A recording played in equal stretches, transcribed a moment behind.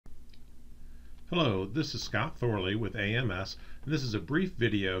Hello, this is Scott Thorley with AMS, and this is a brief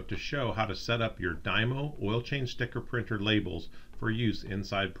video to show how to set up your Dymo Oil Change Sticker printer labels for use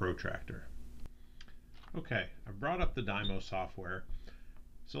inside Protractor. Okay, I've brought up the Dymo software,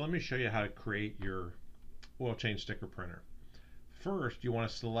 so let me show you how to create your oil change sticker printer. First, you want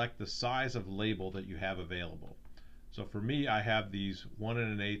to select the size of label that you have available. So for me, I have these 1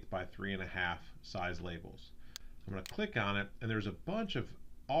 1/8 by 3.5 size labels. I'm going to click on it, and there's a bunch of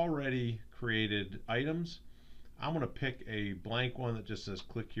already created items. I'm going to pick a blank one that just says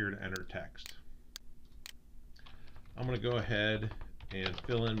click here to enter text. I'm going to go ahead and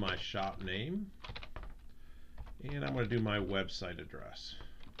fill in my shop name, and I'm going to do my website address.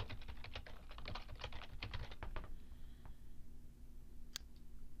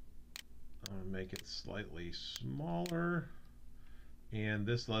 I'm going to make it slightly smaller, and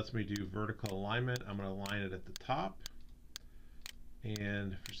this lets me do vertical alignment. I'm going to align it at the top.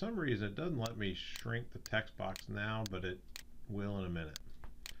 And for some reason it doesn't let me shrink the text box now, but it will in a minute.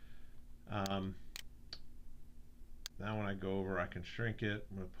 Now when I go over, I can shrink it.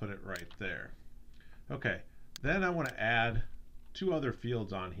 I'm going to put it right there. Okay, then I want to add two other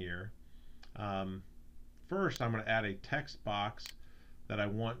fields on here. First, I'm going to add a text box that I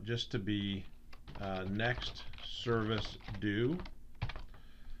want just to be next service due.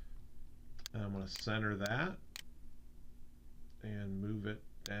 And I'm going to center that and move it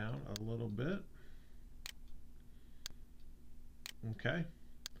down a little bit. Okay.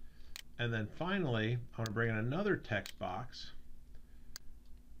 And then finally, I'm going to bring in another text box,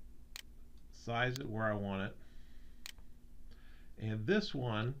 size it where I want it. And this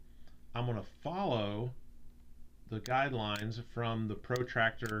one, I'm going to follow the guidelines from the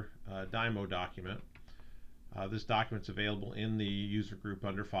Protractor Dymo document. This document's available in the user group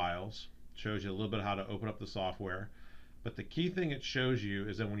under Files. Shows you a little bit how to open up the software. But the key thing it shows you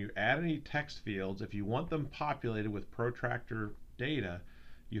is that when you add any text fields, if you want them populated with Protractor data,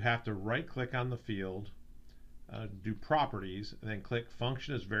 you have to right-click on the field, do Properties, and then click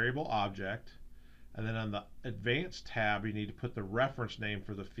Function as Variable Object. And then on the Advanced tab, you need to put the reference name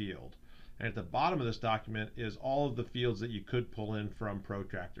for the field. And at the bottom of this document is all of the fields that you could pull in from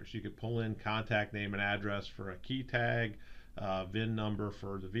Protractor. So you could pull in contact name and address for a key tag, VIN number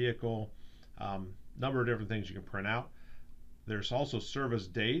for the vehicle, number of different things you can print out. There's also service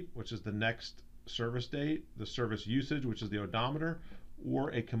date, which is the next service date, the service usage, which is the odometer, or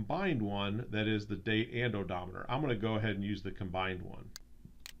a combined one that is the date and odometer. I'm going to go ahead and use the combined one.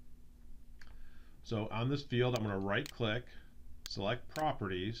 So on this field, I'm going to right click, select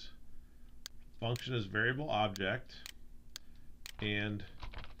Properties, Function as Variable Object, and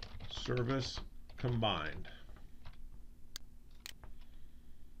Service Combined.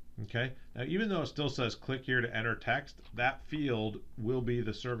 Okay, now even though it still says click here to enter text, that field will be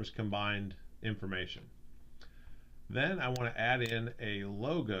the service combined information. Then I want to add in a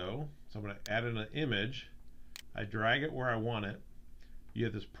logo, so I'm going to add in an image. I drag it where I want it. You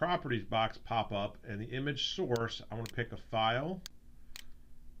have this properties box pop up, and the image source, I'm going to pick a file.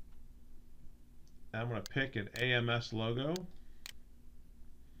 I'm going to pick an AMS logo.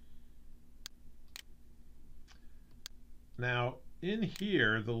 Now in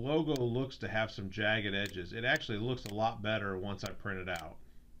here, the logo looks to have some jagged edges. It actually looks a lot better once I print it out.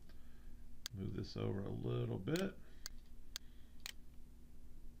 Move this over a little bit.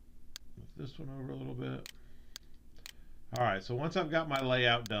 Move this one over a little bit. All right, so once I've got my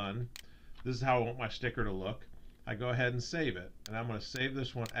layout done, this is how I want my sticker to look. I go ahead and save it. And I'm going to save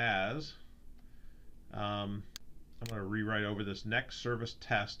this one as, I'm going to rewrite over this next service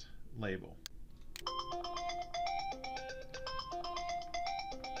test label.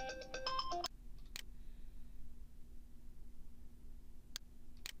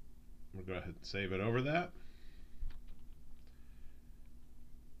 I'm going to go ahead and save it over that.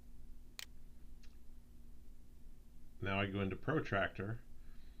 Now I go into Protractor,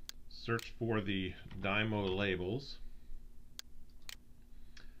 search for the Dymo labels,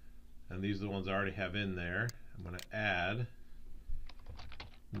 and these are the ones I already have in there. I'm going to add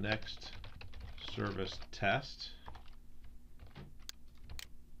next service test,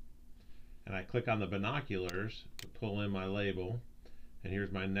 and I click on the binoculars to pull in my label. And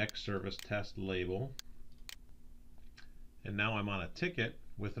here's my next service test label. And now I'm on a ticket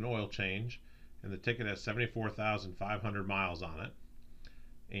with an oil change, and the ticket has 74,500 miles on it.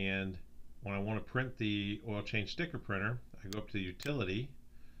 And when I want to print the oil change sticker printer, I go up to the utility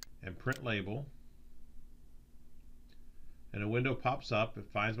and print label. And a window pops up, it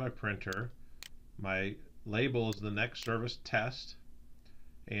finds my printer. My label is the next service test,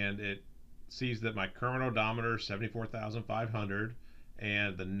 and it sees that my current odometer is 74,500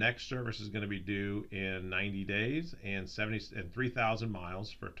 and the next service is going to be due in 90 days and 3,000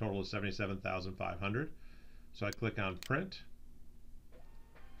 miles for a total of 77,500. So I click on print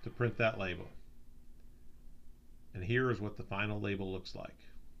to print that label. And here is what the final label looks like.